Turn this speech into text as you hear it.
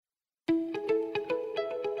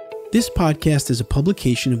This podcast is a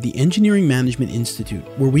publication of the Engineering Management Institute,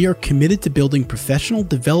 where we are committed to building professional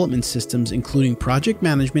development systems, including project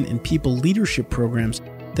management and people leadership programs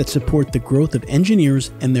that support the growth of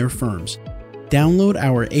engineers and their firms. Download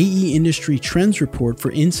our AE Industry Trends Report for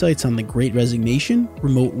insights on the Great Resignation,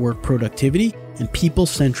 remote work productivity, and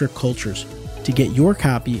people-centric cultures. To get your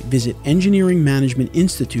copy, visit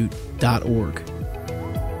engineeringmanagementinstitute.org.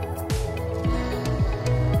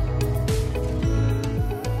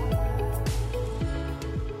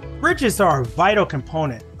 Bridges are a vital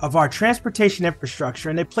component of our transportation infrastructure,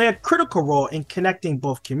 and they play a critical role in connecting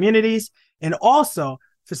both communities and also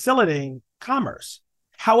facilitating commerce.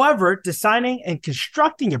 However, designing and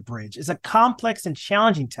constructing a bridge is a complex and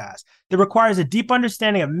challenging task that requires a deep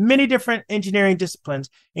understanding of many different engineering disciplines,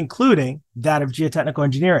 including that of geotechnical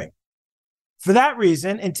engineering. For that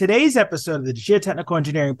reason, in today's episode of the Geotechnical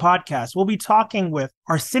Engineering Podcast, we'll be talking with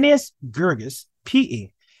Arsenius Gerges,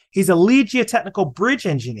 PE. He's a lead geotechnical bridge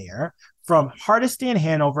engineer from Hardesty and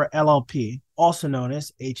Hanover LLP, also known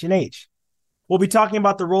as H&H. We'll be talking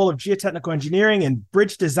about the role of geotechnical engineering in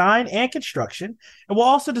bridge design and construction, and we'll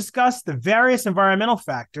also discuss the various environmental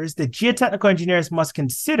factors that geotechnical engineers must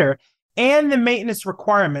consider and the maintenance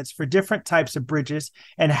requirements for different types of bridges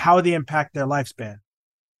and how they impact their lifespan.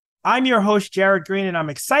 I'm your host, Jared Green, and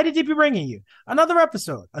I'm excited to be bringing you another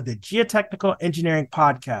episode of the Geotechnical Engineering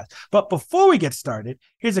Podcast. But before we get started,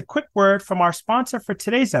 here's a quick word from our sponsor for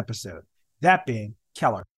today's episode, that being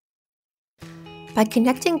Keller. By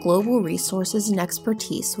connecting global resources and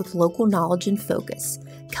expertise with local knowledge and focus,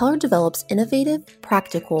 Keller develops innovative,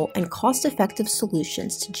 practical, and cost-effective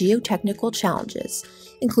solutions to geotechnical challenges,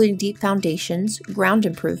 including deep foundations, ground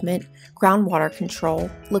improvement, groundwater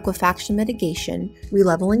control, liquefaction mitigation,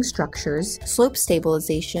 releveling structures, slope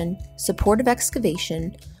stabilization, supportive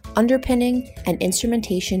excavation, underpinning, and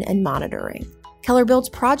instrumentation and monitoring. Keller builds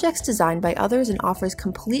projects designed by others and offers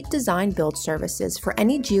complete design build services for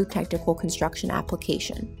any geotechnical construction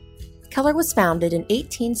application. Keller was founded in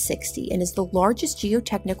 1860 and is the largest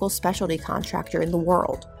geotechnical specialty contractor in the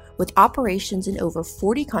world, with operations in over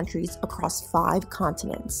 40 countries across 5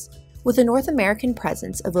 continents. With a North American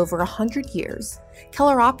presence of over 100 years,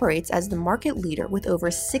 Keller operates as the market leader with over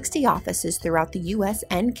 60 offices throughout the U.S.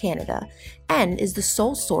 and Canada, and is the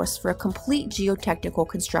sole source for a complete geotechnical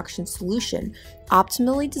construction solution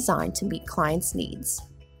optimally designed to meet clients' needs.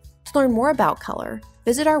 To learn more about Keller,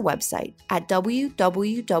 visit our website at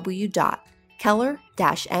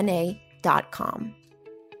www.keller-na.com.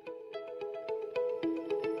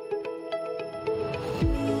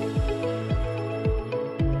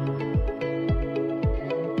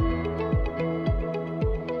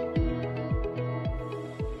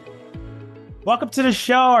 Welcome to the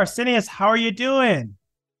show, Arsenius. How are you doing?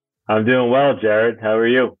 I'm doing well, Jared. How are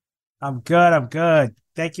you? I'm good.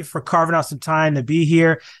 Thank you for carving out some time to be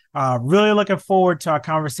here. Really looking forward to our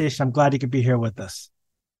conversation. I'm glad you could be here with us.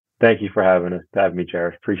 Thank you for having me,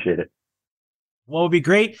 Jared. Appreciate it. Well, it would be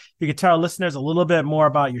great if you could tell our listeners a little bit more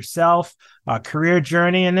about yourself, career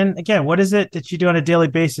journey, and then again, what is it that you do on a daily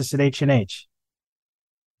basis at H&H?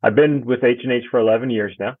 I've been with H&H for 11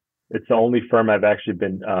 years now. It's the only firm I've actually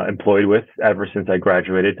been employed with ever since I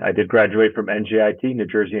graduated. I did graduate from NJIT, New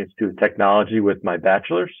Jersey Institute of Technology, with my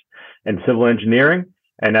bachelor's in civil engineering,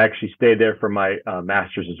 and actually stayed there for my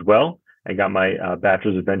master's as well. I got my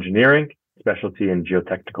bachelor's of engineering, specialty in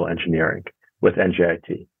geotechnical engineering with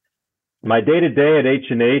NJIT. My day-to-day at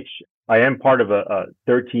H&H, I am part of a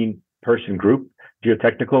 13-person group,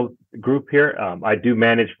 geotechnical group here. I do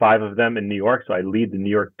manage 5 of them in New York, so I lead the New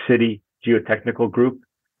York City geotechnical group.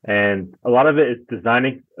 And a lot of it is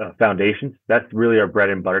designing foundations. That's really our bread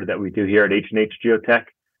and butter that we do here at H&H Geotech.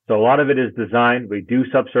 So a lot of it is design. We do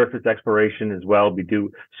subsurface exploration as well. We do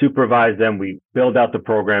supervise them. We build out the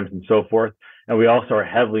programs and so forth. And we also are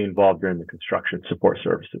heavily involved during the construction support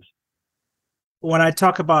services. When I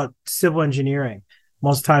talk about civil engineering,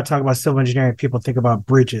 most time I talk about civil engineering, people think about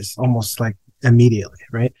bridges almost like immediately,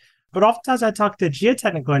 right? But oftentimes I talk to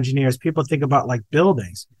geotechnical engineers, people think about like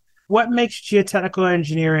buildings. What makes geotechnical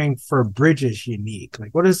engineering for bridges unique?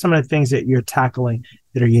 Like, what are some of the things that you're tackling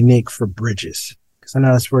that are unique for bridges? Because I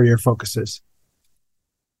know that's where your focus is.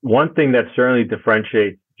 One thing that certainly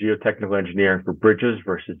differentiates geotechnical engineering for bridges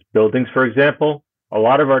versus buildings, for example, a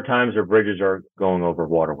lot of our times our bridges are going over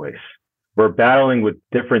waterways. We're battling with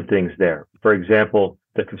different things there. For example,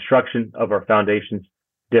 the construction of our foundations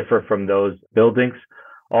differ from those buildings.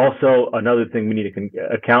 Also, another thing we need to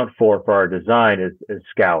account for our design is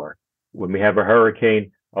scour. When we have a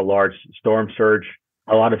hurricane, a large storm surge,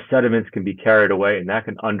 a lot of sediments can be carried away, and that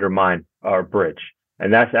can undermine our bridge.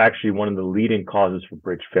 And that's actually one of the leading causes for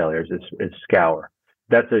bridge failures is scour.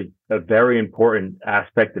 That's a very important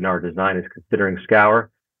aspect in our design is considering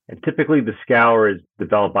scour. And typically the scour is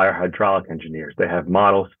developed by our hydraulic engineers. They have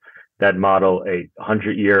models that model a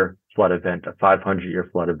 100-year flood event, a 500-year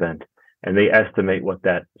flood event, and they estimate what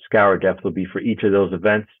that scour depth will be for each of those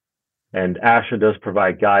events. And ASHA does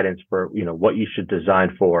provide guidance for, what you should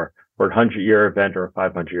design for a 100-year event or a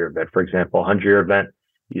 500-year event. For example, a 100-year event,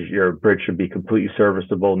 your bridge should be completely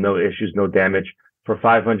serviceable, no issues, no damage. For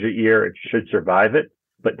 500-year, it should survive it,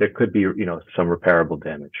 but there could be, some repairable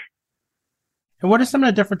damage. And what are some of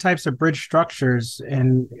the different types of bridge structures?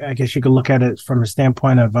 And I guess you could look at it from a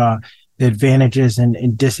standpoint of the advantages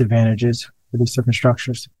and disadvantages for these different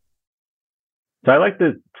structures. So I like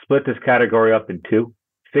to split this category up in two: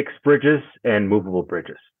 fixed bridges and movable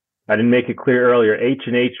bridges. I didn't make it clear earlier.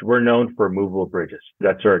 H&H, we're known for movable bridges.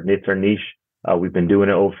 It's our niche. We've been doing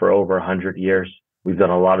it for over 100 years. We've done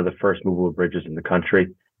a lot of the first movable bridges in the country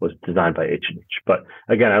was designed by H&H. But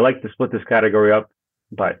again, I like to split this category up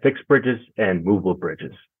by fixed bridges and movable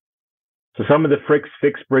bridges. So some of the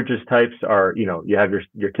fixed bridges types are, you have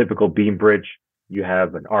your typical beam bridge, you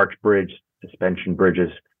have an arch bridge, suspension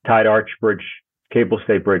bridges, tied arch bridge, cable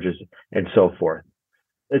stay bridges, and so forth.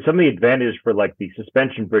 And some of the advantages for like the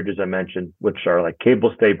suspension bridges I mentioned, which are like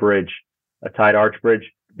cable stay bridge, a tied arch bridge,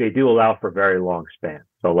 they do allow for very long span.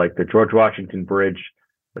 So like the George Washington Bridge,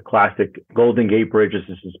 the classic Golden Gate Bridge is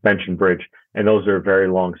a suspension bridge, and those are very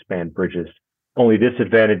long span bridges. Only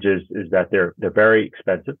disadvantage is that they're very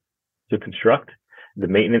expensive to construct. The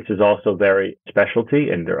maintenance is also very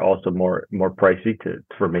specialty, and they're also more pricey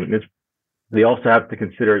for maintenance. They also have to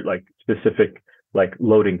consider like specific like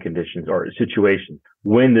loading conditions or situations.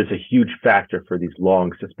 Wind is a huge factor for these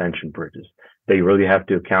long suspension bridges. They really have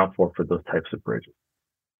to account for those types of bridges.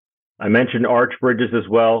 I mentioned arch bridges as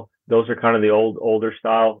well. Those are kind of the older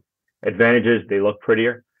style advantages. They look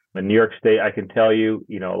prettier. In New York State, I can tell you,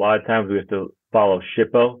 a lot of times we have to follow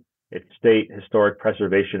SHPO. Its State Historic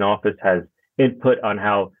Preservation Office has input on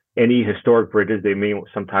how any historic bridges, they may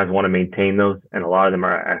sometimes want to maintain those. And a lot of them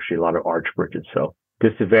are actually a lot of arch bridges. So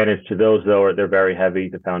disadvantage to those, though, are they're very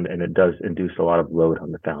heavy, and it does induce a lot of load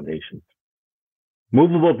on the foundations.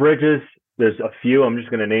 Movable bridges, there's a few. I'm just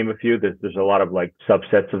going to name a few. There's a lot of like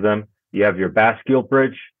subsets of them. You have your bascule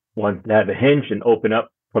bridge, ones that have a hinge and open up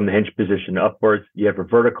from the hinge position upwards. You have a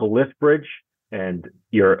vertical lift bridge and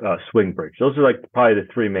your swing bridge. Those are like probably the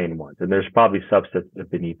three main ones. And there's probably subsets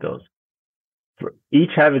beneath those.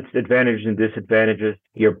 Each have its advantages and disadvantages.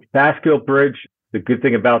 Your bascule bridge, the good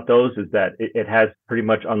thing about those is that it has pretty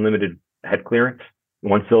much unlimited head clearance.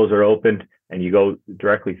 Once those are opened and you go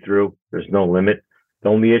directly through, there's no limit. The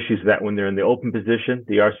only issue is that when they're in the open position,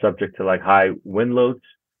 they are subject to like high wind loads.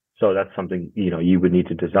 So that's something, you would need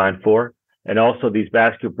to design for. And also these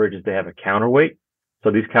bascule bridges, they have a counterweight.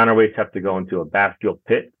 So these counterweights have to go into a bascule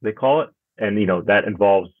pit, they call it. And, that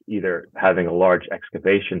involves either having a large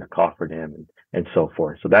excavation, a cofferdam, and so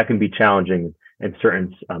forth. So that can be challenging in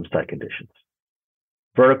certain site conditions.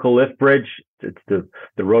 Vertical lift bridge, it's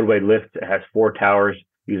the roadway lift. It has 4 towers,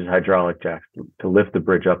 uses hydraulic jacks to lift the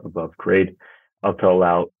bridge up above grade to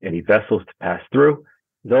allow any vessels to pass through.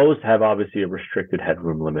 Those have obviously a restricted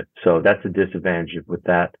headroom limit. So that's a disadvantage with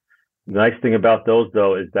that. The nice thing about those,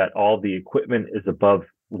 though, is that all the equipment is above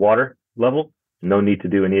water level. No need to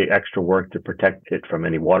do any extra work to protect it from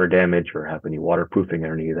any water damage or have any waterproofing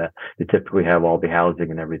or any of that. They typically have all the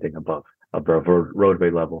housing and everything above roadway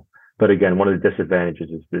level. But again, one of the disadvantages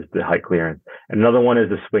is the height clearance. And another one is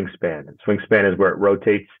the swing span. And swing span is where it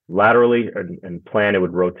rotates laterally, and plan it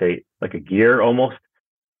would rotate like a gear almost.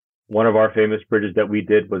 One of our famous bridges that we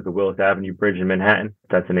did was the Willis Avenue Bridge in Manhattan.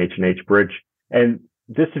 That's an H&H bridge. And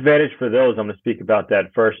disadvantage for those, I'm going to speak about that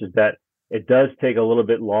first, is that it does take a little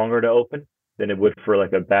bit longer to open than it would for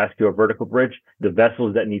like a bascule or vertical bridge. The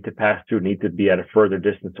vessels that need to pass through need to be at a further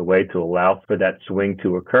distance away to allow for that swing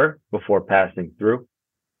to occur before passing through.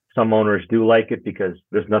 Some owners do like it because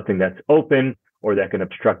there's nothing that's open or that can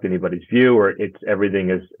obstruct anybody's view, or everything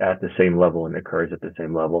is at the same level and occurs at the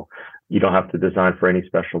same level. You don't have to design for any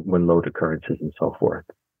special wind load occurrences and so forth.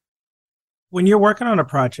 When you're working on a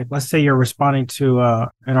project, let's say you're responding to an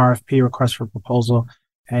RFP, request for proposal,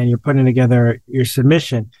 and you're putting together your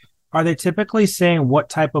submission, are they typically saying what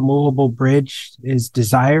type of movable bridge is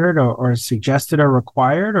desired or suggested or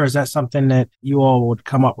required, or is that something that you all would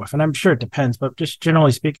come up with? And I'm sure it depends, but just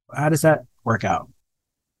generally speaking, how does that work out?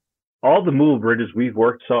 All the movable bridges we've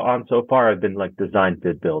worked on so far have been like design,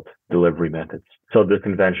 bid, build delivery methods. So the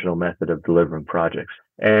conventional method of delivering projects.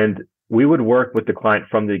 And we would work with the client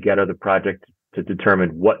from the get of the project to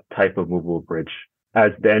determine what type of movable bridge.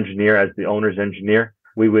 As the engineer, as the owner's engineer,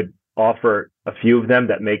 we would offer a few of them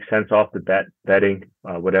that make sense off the bat, vetting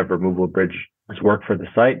whatever movable bridge has worked for the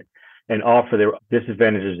site, and offer their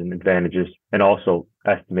disadvantages and advantages, and also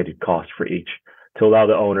estimated costs for each to allow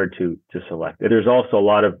the owner to select. There's also a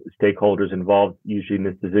lot of stakeholders involved usually in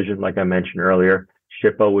this decision. Like I mentioned earlier,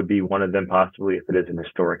 SHPO would be one of them possibly if it is an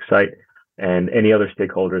historic site, and any other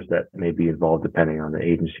stakeholders that may be involved depending on the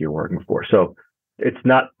agency you're working for. So it's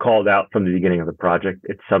not called out from the beginning of the project.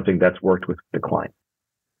 It's something that's worked with the client.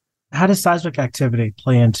 How does seismic activity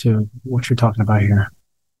play into what you're talking about here?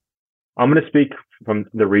 I'm going to speak from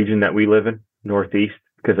the region that we live in, Northeast,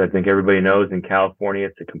 because I think everybody knows in California,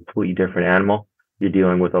 it's a completely different animal. You're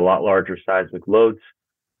dealing with a lot larger seismic loads,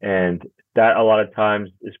 and that a lot of times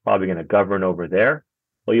is probably going to govern over there.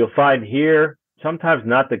 Well, you'll find here, sometimes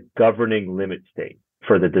not the governing limit state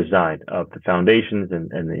for the design of the foundations and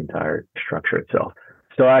the entire structure itself.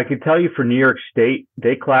 So I can tell you for New York State,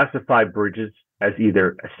 they classify bridges as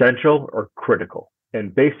either essential or critical.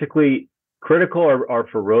 And basically, critical are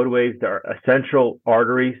for roadways that are essential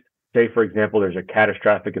arteries. Say, for example, there's a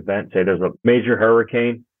catastrophic event. Say there's a major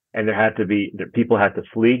hurricane and people had to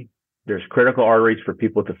flee. There's critical arteries for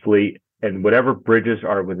people to flee. And whatever bridges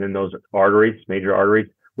are within those arteries, major arteries,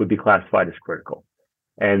 would be classified as critical.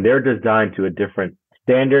 And they're designed to a different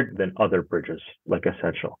standard than other bridges, like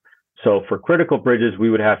essential. So for critical bridges, we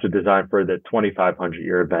would have to design for the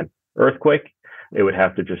 2,500-year event earthquake. It would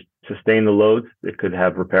have to just sustain the loads. It could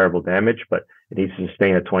have repairable damage, but it needs to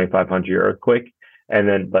sustain a 2,500-year earthquake,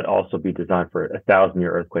 but also be designed for a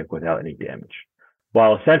 1,000-year earthquake without any damage.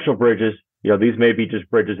 While essential bridges, these may be just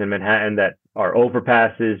bridges in Manhattan that are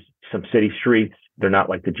overpasses, some city streets. They're not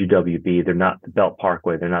like the GWB. They're not the Belt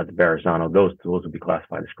Parkway. They're not the Verrazano. Those would be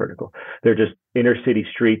classified as critical. They're just inner city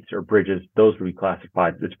streets or bridges. Those would be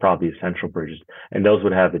classified as probably essential bridges, and those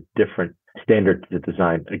would have a different standard to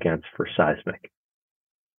design against for seismic.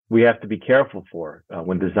 We have to be careful for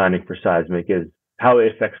when designing for seismic is how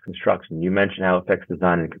it affects construction. You mentioned how it affects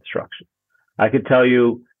design and construction. I could tell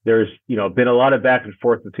you there's been a lot of back and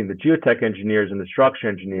forth between the geotech engineers and the structure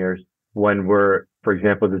engineers when we're, for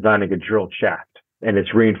example, designing a drilled shaft and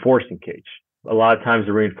its reinforcing cage. A lot of times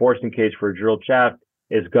the reinforcing cage for a drilled shaft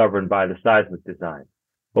is governed by the seismic design.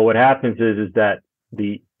 But what happens is that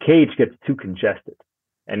the cage gets too congested.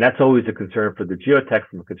 And that's always a concern for the geotech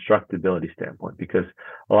from a constructability standpoint, because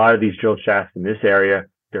a lot of these drilled shafts in this area,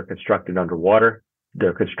 they're constructed underwater.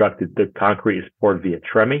 The concrete is poured via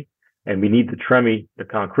tremie, and we need the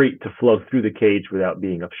concrete, to flow through the cage without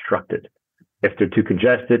being obstructed. If they're too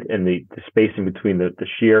congested and the spacing between the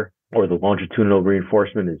shear or the longitudinal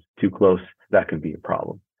reinforcement is too close, that can be a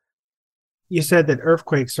problem. You said that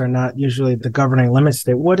earthquakes are not usually the governing limit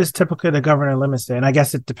state. What is typically the governing limit state? And I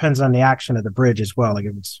guess it depends on the action of the bridge as well, like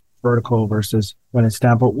if it's vertical versus when it's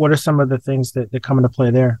down. But what are some of the things that come into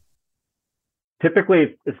play there?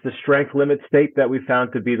 Typically, it's the strength limit state that we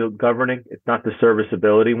found to be the governing. It's not the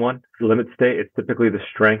serviceability one. The limit state, it's typically the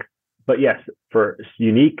strength. But yes, for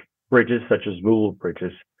unique bridges such as movable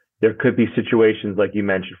bridges, there could be situations like you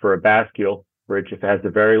mentioned for a bascule bridge, if it has a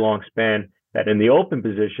very long span, that in the open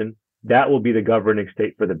position, that will be the governing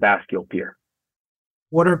state for the bascule pier.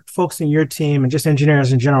 What are folks in your team and just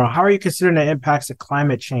engineers in general, how are you considering the impacts of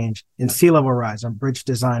climate change and sea level rise on bridge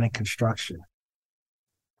design and construction?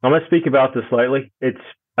 I'm going to speak about this slightly.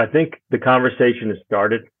 I think the conversation has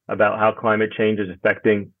started about how climate change is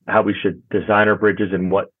affecting how we should design our bridges and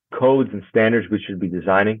what codes and standards we should be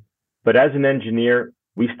designing. But as an engineer,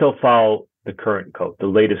 we still follow the current code, the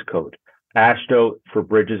latest code. AASHTO for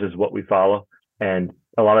bridges is what we follow. And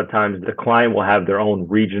a lot of times the client will have their own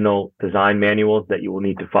regional design manuals that you will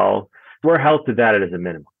need to follow. We're held to that as a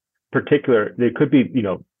minimum. There could be,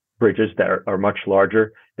 bridges that are much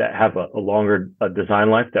larger, that have a longer design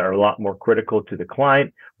life, that are a lot more critical to the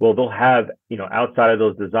client. Well, they'll have, outside of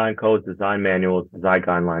those design codes, design manuals, design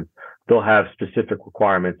guidelines, they'll have specific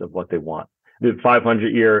requirements of what they want. The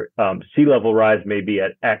 500-year sea level rise may be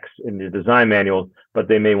at X in the design manuals, but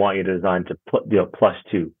they may want you to design to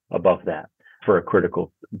 +2 above that for a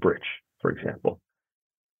critical bridge, for example.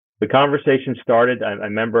 The conversation started. I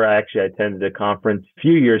remember I attended a conference a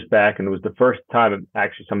few years back, and it was the first time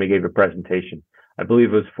somebody gave a presentation. I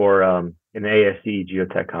believe it was for an ASCE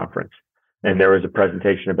Geotech conference, and there was a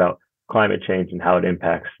presentation about climate change and how it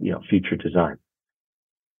impacts future design.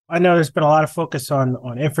 I know there's been a lot of focus on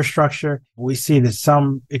infrastructure. We see that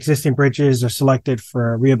some existing bridges are selected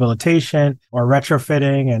for rehabilitation or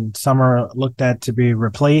retrofitting, and some are looked at to be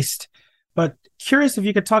replaced. But curious if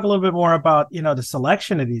you could talk a little bit more about, the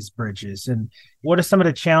selection of these bridges and what are some of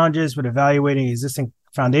the challenges with evaluating existing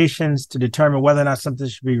foundations to determine whether or not something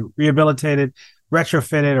should be rehabilitated,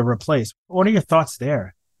 retrofitted, or replaced. What are your thoughts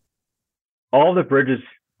there? All the bridges,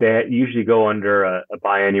 they usually go under a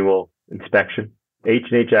biannual inspection.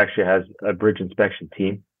 H&H actually has a bridge inspection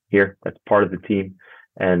team here. That's part of the team.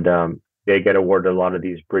 And they get awarded a lot of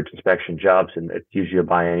these bridge inspection jobs, and it's usually a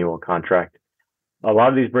biannual contract. A lot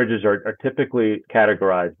of these bridges are typically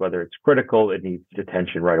categorized, whether it's critical, it needs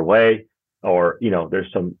attention right away, or,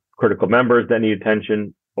 there's some critical members that need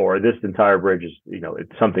attention, or this entire bridge is,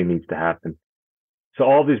 something needs to happen. So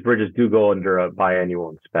all of these bridges do go under a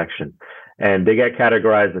biannual inspection, and they get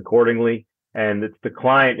categorized accordingly. And it's the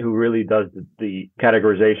client who really does the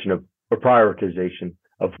categorization of or prioritization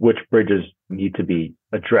of which bridges need to be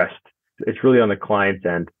addressed. It's really on the client's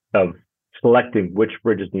end of selecting which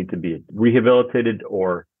bridges need to be rehabilitated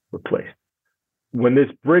or replaced. When this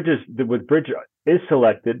bridge is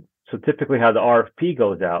selected, so typically how the RFP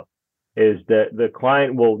goes out is that the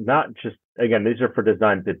client will not just, again, these are for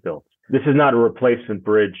design bid builds. This is not a replacement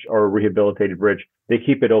bridge or a rehabilitated bridge. They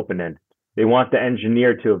keep it open-ended. They want the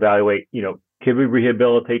engineer to evaluate, can we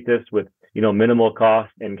rehabilitate this with, minimal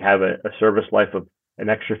cost and have a service life of an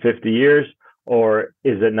extra 50 years? Or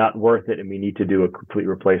is it not worth it and we need to do a complete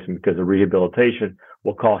replacement because the rehabilitation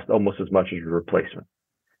will cost almost as much as a replacement?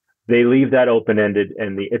 They leave that open-ended,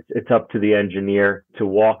 and it's up to the engineer to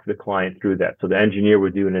walk the client through that. So the engineer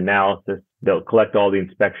would do an analysis. They'll collect all the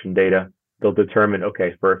inspection data. They'll determine,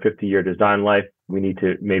 okay, for a 50-year design life, we need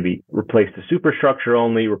to maybe replace the superstructure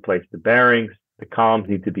only, replace the bearings. The columns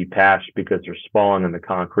need to be patched because they're spalling in the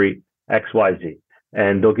concrete, X, Y, Z.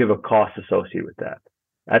 And they'll give a cost associated with that.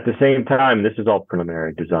 At the same time, this is all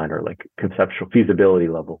preliminary design or like conceptual feasibility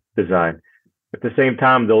level design. At the same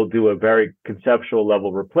time, they'll do a very conceptual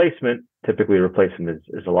level replacement. Typically, replacement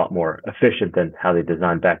is a lot more efficient than how they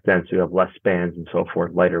designed back then. So you have less spans and so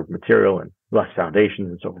forth, lighter material and less foundations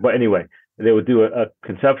and so forth. But anyway, they would do a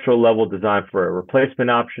conceptual level design for a replacement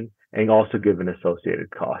option and also give an associated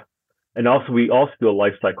cost. And also, we also do a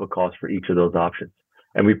life cycle cost for each of those options.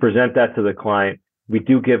 And we present that to the client. We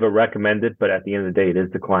do give a recommended, but at the end of the day, it is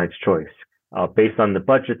the client's choice. Based on the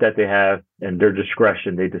budget that they have and their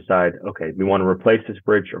discretion, they decide, okay, we want to replace this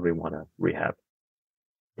bridge or we want to rehab.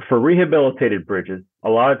 For rehabilitated bridges, a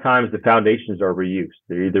lot of times the foundations are reused.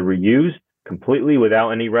 They're either reused completely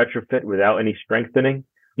without any retrofit, without any strengthening,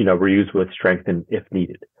 reused with strengthen if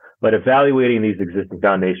needed. But evaluating these existing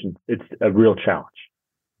foundations, it's a real challenge.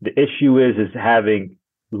 The issue is having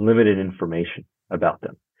limited information about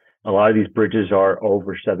them. A lot of these bridges are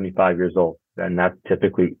over 75 years old, and that's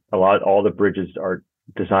typically all the bridges are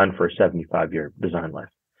designed for a 75-year design life.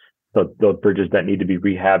 So the bridges that need to be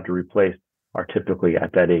rehabbed or replaced are typically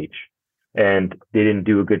at that age. And they didn't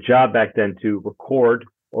do a good job back then to record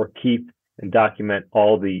or keep and document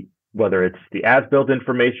whether it's the as-built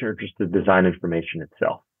information or just the design information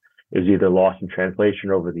itself. It was either lost in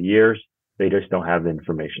translation over the years. They just don't have the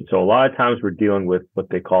information. So a lot of times we're dealing with what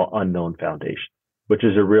they call unknown foundations, which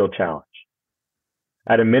is a real challenge.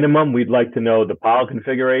 At a minimum, we'd like to know the pile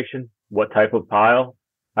configuration, what type of pile.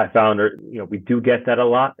 I found, we do get that a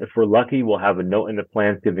lot. If we're lucky, we'll have a note in the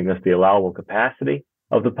plans giving us the allowable capacity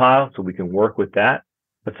of the pile, so we can work with that.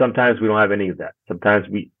 But sometimes we don't have any of that. Sometimes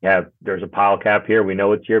there's a pile cap here. We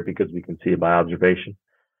know it's here because we can see it by observation.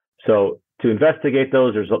 So to investigate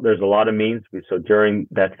those, there's a lot of means. So during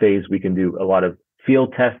that phase, we can do a lot of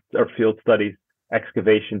field tests or field studies,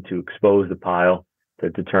 excavation to expose the pile,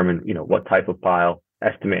 to determine, what type of pile,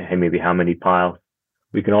 estimate maybe how many piles.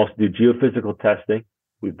 We can also do geophysical testing.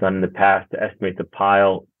 We've done in the past to estimate the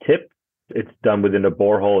pile tip. It's done within a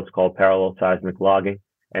borehole. It's called parallel seismic logging.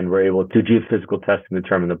 And we're able to do geophysical testing to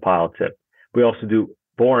determine the pile tip. We also do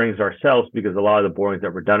borings ourselves because a lot of the borings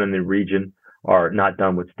that were done in the region are not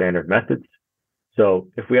done with standard methods. So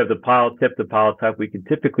if we have the pile tip, the pile type, we can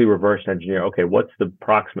typically reverse engineer, okay, what's the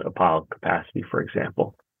approximate pile capacity, for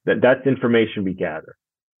example? That's information we gather.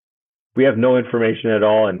 If we have no information at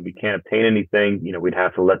all and we can't obtain anything, we'd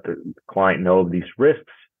have to let the client know of these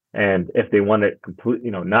risks. And if they want to completely,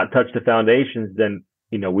 not touch the foundations, then,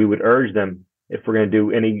 we would urge them, if we're going to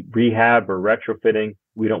do any rehab or retrofitting,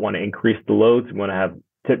 we don't want to increase the loads. We want to have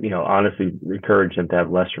honestly encourage them to have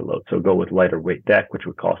lesser loads. So go with lighter weight deck, which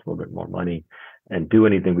would cost a little bit more money, and do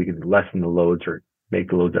anything we can lessen the loads or make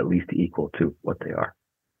the loads at least equal to what they are.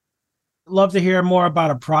 Love to hear more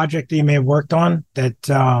about a project that you may have worked on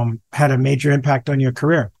that had a major impact on your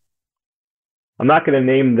career. I'm not going to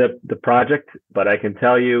name the project, but I can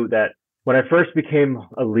tell you that when I first became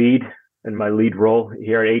a lead in my lead role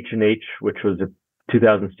here at H&H, which was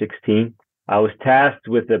 2016, I was tasked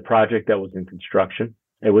with a project that was in construction.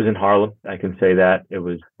 It was in Harlem. I can say that.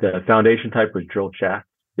 The foundation type was drilled shaft.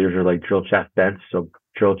 These are like drilled shaft bents. So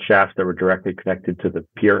drilled shafts that were directly connected to the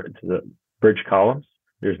pier, to the bridge columns.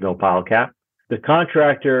 There's no pile cap. The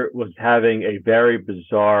contractor was having a very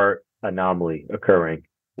bizarre anomaly occurring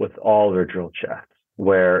with all their drill shafts,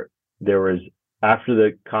 where there was, after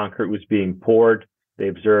the concrete was being poured, they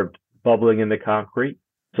observed bubbling in the concrete.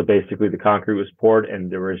 So basically the concrete was poured and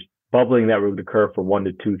there was bubbling that would occur for 1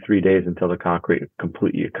 to 2, 3 days until the concrete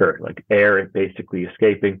completely occurred, like air basically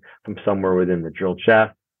escaping from somewhere within the drilled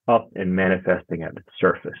shaft up and manifesting at its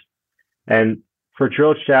surface. And for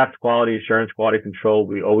drilled shaft quality assurance, quality control,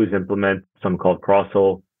 we always implement something called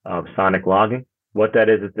cross-hole sonic logging. What that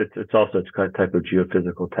is, it's also a type of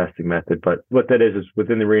geophysical testing method. But what that is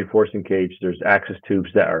within the reinforcing cage, there's access tubes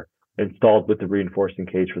that are installed with the reinforcing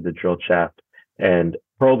cage for the drilled shaft. And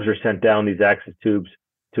probes are sent down these access tubes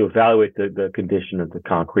to evaluate the condition of the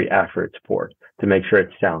concrete after it's poured to make sure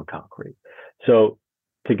it's sound concrete. So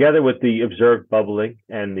together with the observed bubbling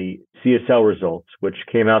and the CSL results, which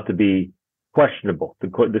came out to be questionable, the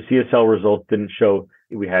CSL results didn't show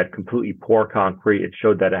we had completely poor concrete. It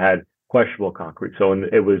showed that it had questionable concrete. So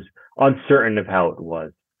it was uncertain of how it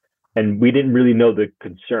was. And we didn't really know the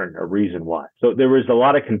concern or reason why. So there was a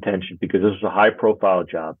lot of contention because this was a high profile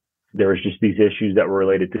job. There was just these issues that were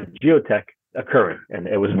related to geotech occurring. And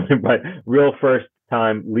it was my real first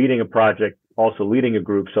time leading a project, also leading a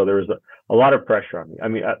group. So there was a lot of pressure on me. I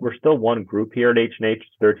mean, we're still one group here at H&H,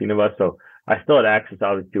 13 of us. So I still had access,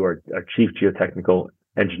 obviously, to our chief geotechnical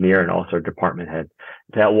engineer and also our department head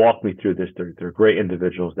to walk me through this. They're great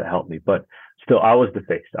individuals that helped me, but still I was the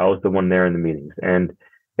face. I was the one there in the meetings, and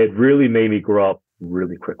it really made me grow up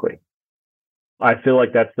really quickly. I feel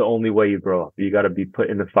like that's the only way you grow up. You got to be put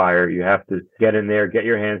in the fire. You have to get in there, get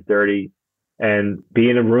your hands dirty, and be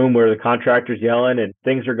in a room where the contractor's yelling and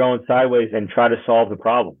things are going sideways and try to solve the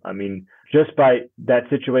problem. I mean, just by that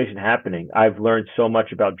situation happening, I've learned so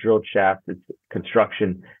much about drilled shafts,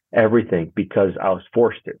 construction, everything, because I was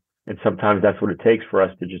forced to. And sometimes that's what it takes for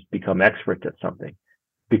us to just become experts at something,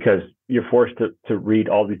 because you're forced to read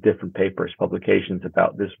all these different papers, publications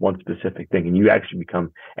about this one specific thing, and you actually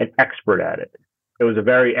become an expert at it. It was a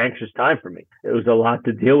very anxious time for me. It was a lot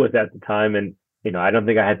to deal with at the time. And, I don't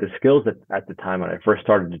think I had the skills at the time when I first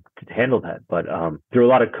started to handle that. But through a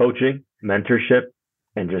lot of coaching, mentorship,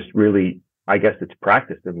 and just really, I guess it's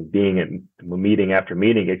practice. I mean, being in meeting after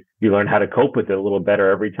meeting, you learn how to cope with it a little better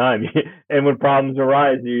every time. And when problems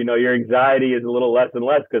arise, your anxiety is a little less and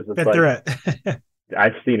less because it's through it.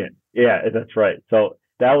 I've seen it. Yeah, that's right. So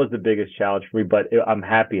that was the biggest challenge for me, but I'm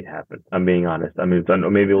happy it happened. I'm being honest. I mean, it's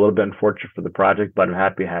maybe a little bit unfortunate for the project, but I'm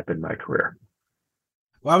happy it happened in my career.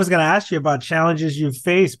 Well, I was going to ask you about challenges you've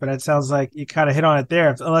faced, but it sounds like you kind of hit on it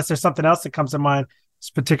there. Unless there's something else that comes to mind,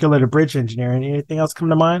 it's particular to bridge engineering. Anything else come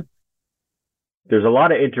to mind? There's a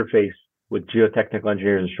lot of interface with geotechnical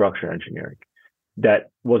engineers and structural engineering.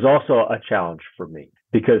 That was also a challenge for me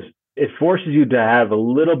because it forces you to have a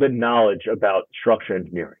little bit of knowledge about structural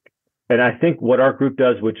engineering. And I think what our group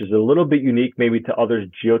does, which is a little bit unique maybe to other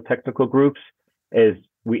geotechnical groups, is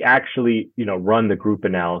we actually, run the group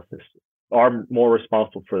analysis, are more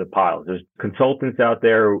responsible for the piles. There's consultants out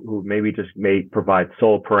there who maybe just may provide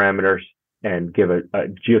sole parameters and give a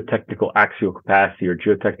geotechnical axial capacity or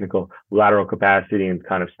geotechnical lateral capacity and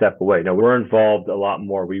kind of step away. Now, we're involved a lot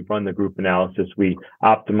more. We run the group analysis. We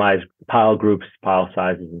optimize pile groups, pile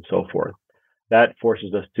sizes, and so forth. That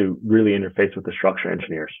forces us to really interface with the structural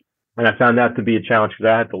engineers. And I found that to be a challenge because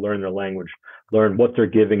I had to learn their language, learn what they're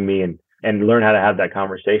giving me, and learn how to have that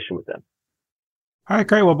conversation with them. All right,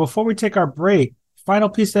 great. Well, before we take our break, final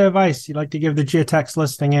piece of advice you'd like to give the geotechs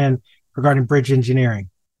listening in regarding bridge engineering.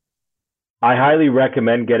 I highly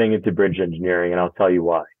recommend getting into bridge engineering, and I'll tell you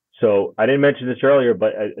why. So I didn't mention this earlier,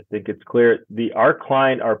 but I think it's clear. Our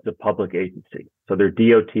client are the public agency. So they're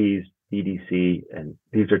DOTs, EDC, and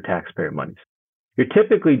these are taxpayer monies. You're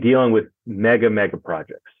typically dealing with mega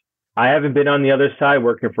projects. I haven't been on the other side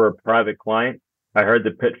working for a private client. I heard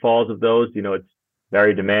the pitfalls of those. It's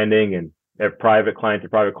very demanding, and a private client to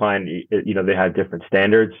private client, they have different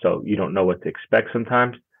standards. So you don't know what to expect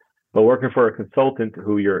sometimes. But working for a consultant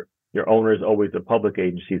who your owner is always a public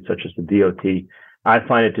agency, such as the DOT, I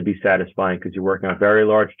find it to be satisfying because you're working on very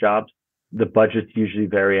large jobs. The budget's usually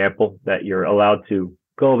very ample that you're allowed to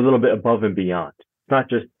go a little bit above and beyond. It's not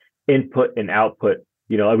just input and output.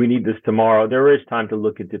 We need this tomorrow. There is time to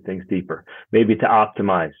look into things deeper, maybe to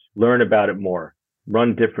optimize, learn about it more,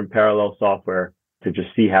 run different parallel software to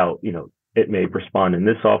just see how, it may respond in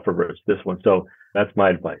this software versus this one. So that's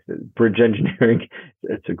my advice. Bridge engineering,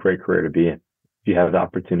 it's a great career to be in. If you have the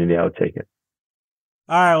opportunity, I would take it.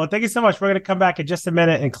 All right. Well, thank you so much. We're going to come back in just a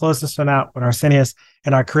minute and close this one out with Arsenijus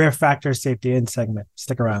and our Career Factor Safety In segment.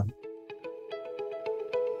 Stick around.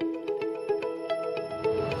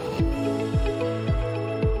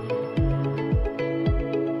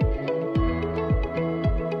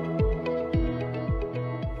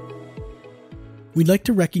 we'd like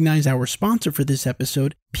to recognize our sponsor for this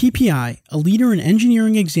episode, PPI, a leader in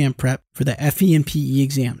engineering exam prep for the FE and PE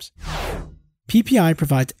exams. PPI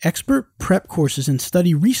provides expert prep courses and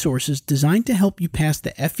study resources designed to help you pass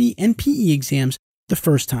the FE and PE exams the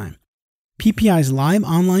first time. PPI's live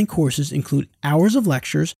online courses include hours of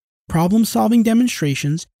lectures, problem-solving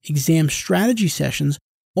demonstrations, exam strategy sessions,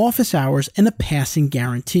 office hours, and a passing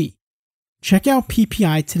guarantee. Check out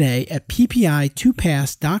PPI today at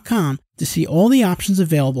ppi2pass.com to see all the options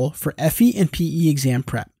available for FE and PE exam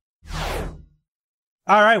prep.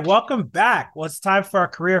 All right, welcome back. Well, it's time for our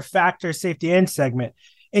Career Factor Safety In segment.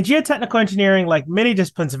 In geotechnical engineering, like many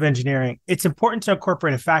disciplines of engineering, it's important to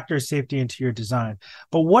incorporate a factor of safety into your design.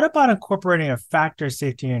 But what about incorporating a factor of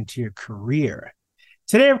safety into your career?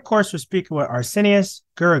 Today, of course, we're speaking with Arsenius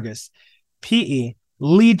Gurgis, PE,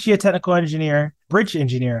 lead geotechnical engineer, bridge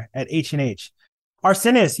engineer at H&H.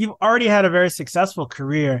 Arsenius, you've already had a very successful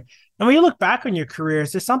career. And when you look back on your career,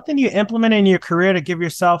 is there something you implement in your career to give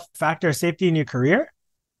yourself factor of safety in your career?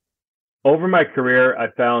 Over my career,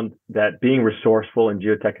 I found that being resourceful in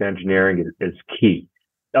geotechnical engineering is key.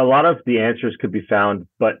 A lot of the answers could be found,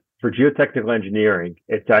 but for geotechnical engineering,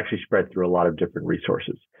 it's actually spread through a lot of different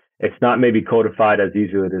resources. It's not maybe codified as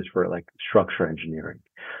easily as it is for like structural engineering.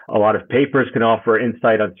 A lot of papers can offer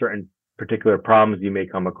insight on certain particular problems you may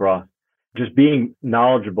come across. Just being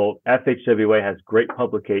knowledgeable, FHWA has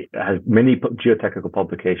has many geotechnical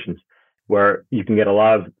publications where you can get a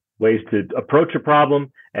lot of ways to approach a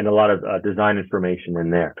problem and a lot of design information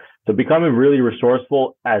in there. So becoming really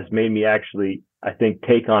resourceful has made me actually, I think,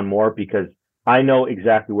 take on more because I know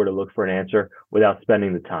exactly where to look for an answer without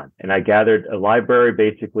spending the time. And I gathered a library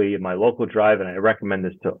basically in my local drive, and I recommend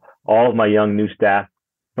this to all of my young new staff.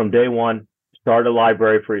 From day one, start a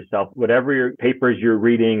library for yourself. Whatever your papers you're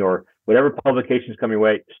reading or whatever publications come your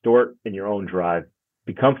way, store it in your own drive.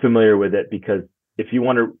 Become familiar with it, because if you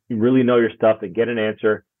want to really know your stuff and get an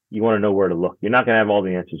answer, you want to know where to look. You're not going to have all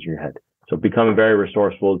the answers in your head. So becoming very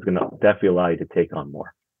resourceful is going to definitely allow you to take on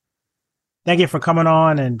more. Thank you for coming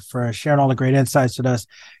on and for sharing all the great insights with us.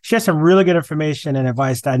 Share some really good information and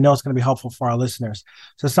advice that I know is going to be helpful for our listeners.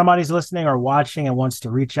 So if somebody's listening or watching and wants to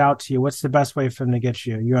reach out to you, what's the best way for them to get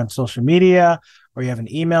you? You're on social media, or you have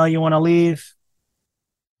an email you want to leave?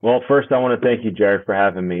 Well, first, I want to thank you, Jared, for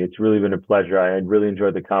having me. It's really been a pleasure. I really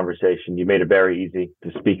enjoyed the conversation. You made it very easy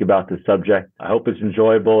to speak about this subject. I hope it's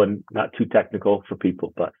enjoyable and not too technical for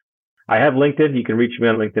people. But I have LinkedIn. You can reach me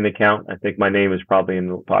on LinkedIn account. I think my name is probably in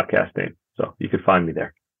the podcast name, so you can find me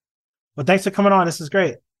there. Well, thanks for coming on. This is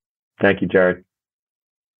great. Thank you, Jared.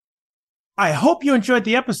 I hope you enjoyed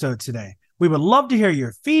the episode today. We would love to hear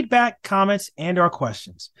your feedback, comments, and or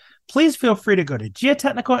questions. Please feel free to go to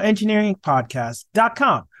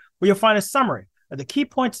geotechnicalengineeringpodcast.com, where you'll find a summary of the key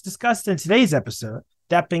points discussed in today's episode,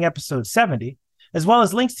 that being episode 70, as well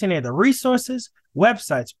as links to any of the resources,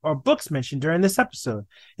 websites, or books mentioned during this episode.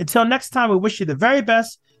 Until next time, we wish you the very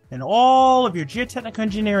best in all of your geotechnical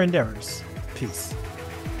engineering endeavors. Peace.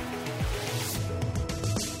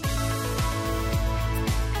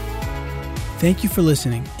 Thank you for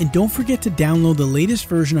listening, and don't forget to download the latest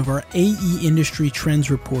version of our AE Industry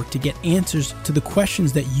Trends Report to get answers to the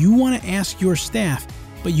questions that you want to ask your staff,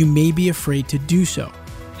 but you may be afraid to do so.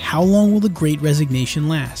 How long will the Great Resignation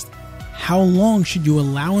last? How long should you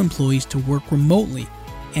allow employees to work remotely?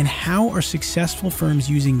 And how are successful firms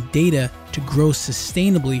using data to grow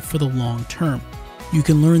sustainably for the long term? You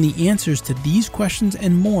can learn the answers to these questions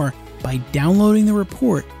and more by downloading the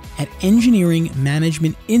report at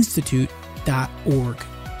engineeringmanagementinstitute.org.